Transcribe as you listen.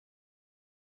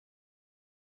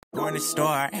Corner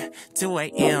store, 2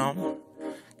 a.m.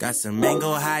 Got some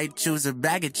mango high, choose a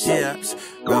bag of chips.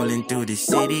 Rolling through the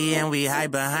city and we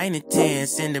hide behind the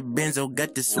tents. In the benzo,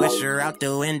 got the swisher out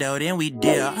the window, then we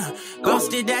dip.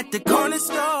 Posted at the corner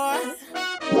store.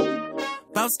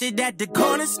 Posted at the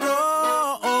corner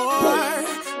store.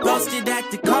 Posted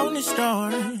at the corner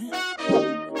store.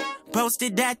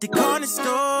 Posted at the corner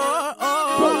store.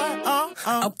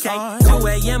 Okay, 2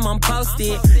 a.m. I'm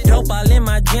posted. Dope all in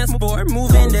my gym sport.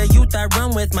 Moving the youth I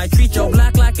run with. Might treat your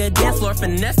block like a dance floor.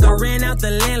 Finesse ran out the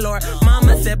landlord.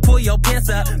 Mama said pull your pants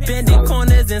up. Bending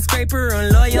corners and scraper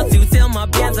on loyalty. Till my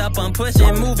bands up. I'm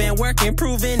pushing, moving, working,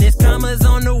 proving. This commas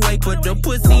on the way. Put the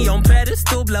pussy on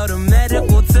pedestal. Blow the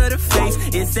medical to the face.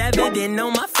 It's evident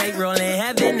on my fate. Rolling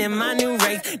heaven in my new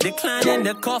race. Declining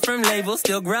the call from labels.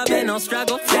 Still grubbing on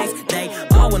struggle face. They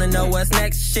all wanna know what's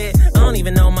next shit. I don't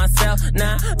even know myself.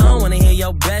 Nah, I don't wanna hear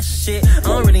your best shit. I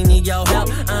don't really need your help.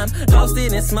 I'm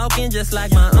toasted and smoking just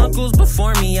like my uncles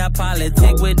before me. I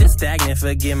politic with the stagnant.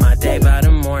 Forget my day by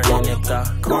the morning. At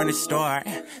the corner store,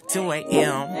 2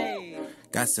 a.m.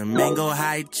 Got some mango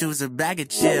high, choose a bag of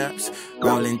chips.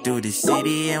 Rolling through the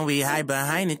city and we hide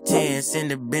behind the tents. In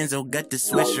the benzo, got the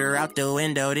swisher out the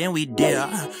window, then we dip.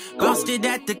 Posted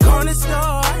at the corner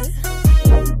store.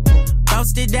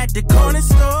 Posted at the corner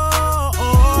store.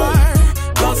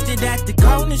 Posted at the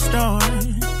corner store.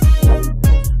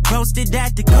 Posted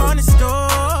at the corner store.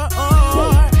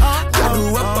 I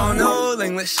grew up on Old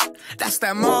English, that's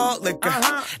that malt liquor.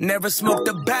 Never smoked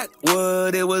a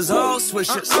backwood, it was all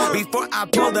swishers. Before I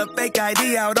pulled a fake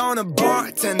ID out on a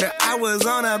bartender, I was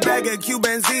on a bag of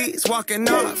Cuban Z's, walking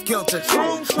off kilter.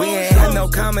 We ain't had no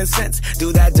common sense,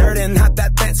 do that dirt and hop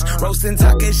that fence. Roasting,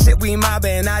 talking shit, we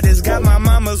mobbing, I just got my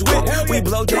mama's whip. We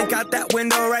blow dank out that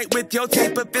window right with your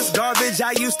tape. If it's garbage,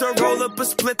 I used to roll up a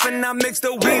spliff and I mixed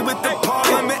the weed with the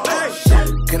parliament.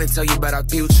 Couldn't tell you about our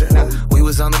future, we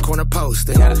was on the corner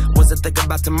posting. Wasn't thinking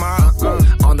about tomorrow,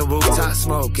 on the rooftop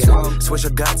smoking. Swish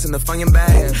your guts in the Funyun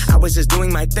bag, I was just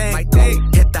doing my thing.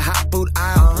 Hit the hot food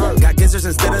aisle, got gizzards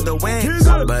instead of the wings.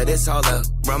 But it's all up,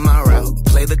 run my route,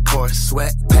 play the course.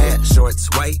 Sweatpants, shorts,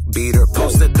 white beater,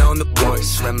 posted on the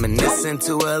porch. Reminiscing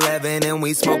to 11 and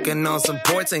we smoking on some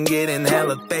ports and getting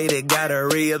hella faded. Gotta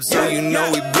re-up so you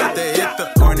know we about to hit the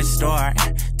corner store,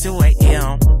 2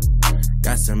 a.m.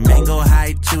 Got some mango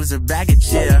high, choose a bag of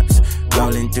chips.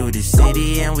 Rolling through the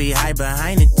city and we hide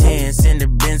behind the tents. In the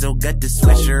benzo, got the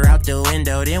swisher out the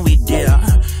window, then we dip.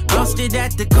 Posted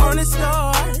at the corner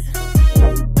store.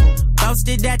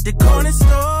 Posted at the corner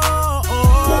store.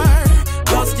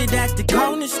 Posted at the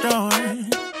corner store.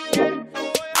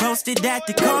 Posted at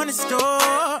the corner store.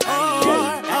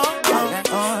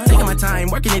 Taking my time,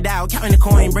 working it out, counting the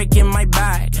coin, breaking my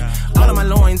back. All of my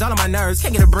loins, all of my nerves,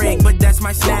 can't get a break, but that's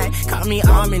my snack. Call me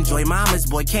almond joy, mama's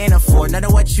boy, can't afford none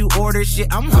of what you order.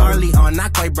 Shit, I'm hardly on,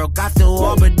 not quite broke off the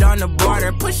wall, but on the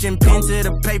border, pushing pen to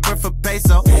the paper for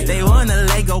peso. They want a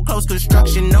Lego, close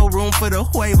construction, no room for the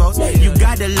huevos. You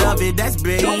gotta love it, that's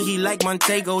big. He like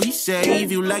Montego, he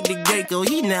save you like the Geico.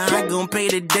 He not gon' pay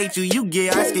to date you, you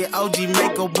get Oscar, OG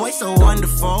Mako, boy, so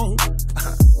wonderful.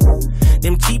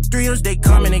 Them cheap thrills, they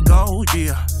come and they go,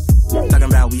 yeah. Talking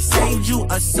about we saved you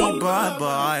a seat,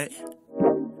 but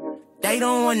they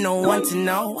don't want no one to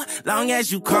know, long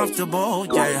as you comfortable,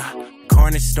 yeah.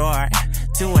 Corner store,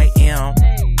 2 a.m.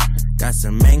 Got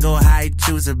some mango high,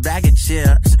 choose a bag of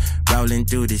chips. Rolling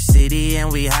through the city and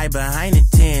we hide behind the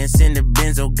tents. In the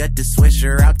benzo, got the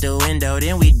swisher out the window,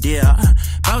 then we dip.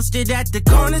 Posted at the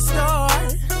corner store.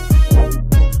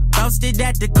 Posted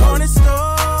at the corner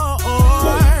store.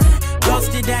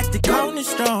 Posted at the corner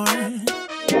store.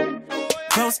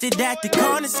 Posted at the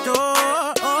corner store.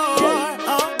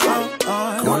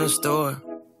 Corner store,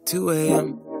 2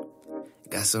 a.m.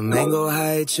 Got some mango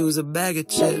high, choose a bag of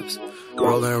chips.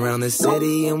 Rolling around the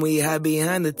city and we hide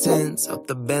behind the tents. Up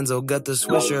the benzo, got the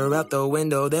swisher out the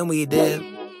window, then we dip.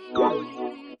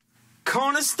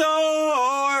 Corner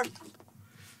store.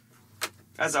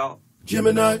 That's all.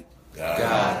 Gemini.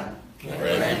 God,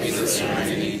 grant me the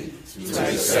serenity to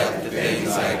accept the things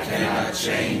I cannot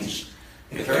change,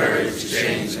 the courage to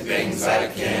change the things I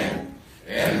can,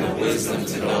 and the wisdom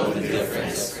to know the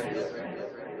difference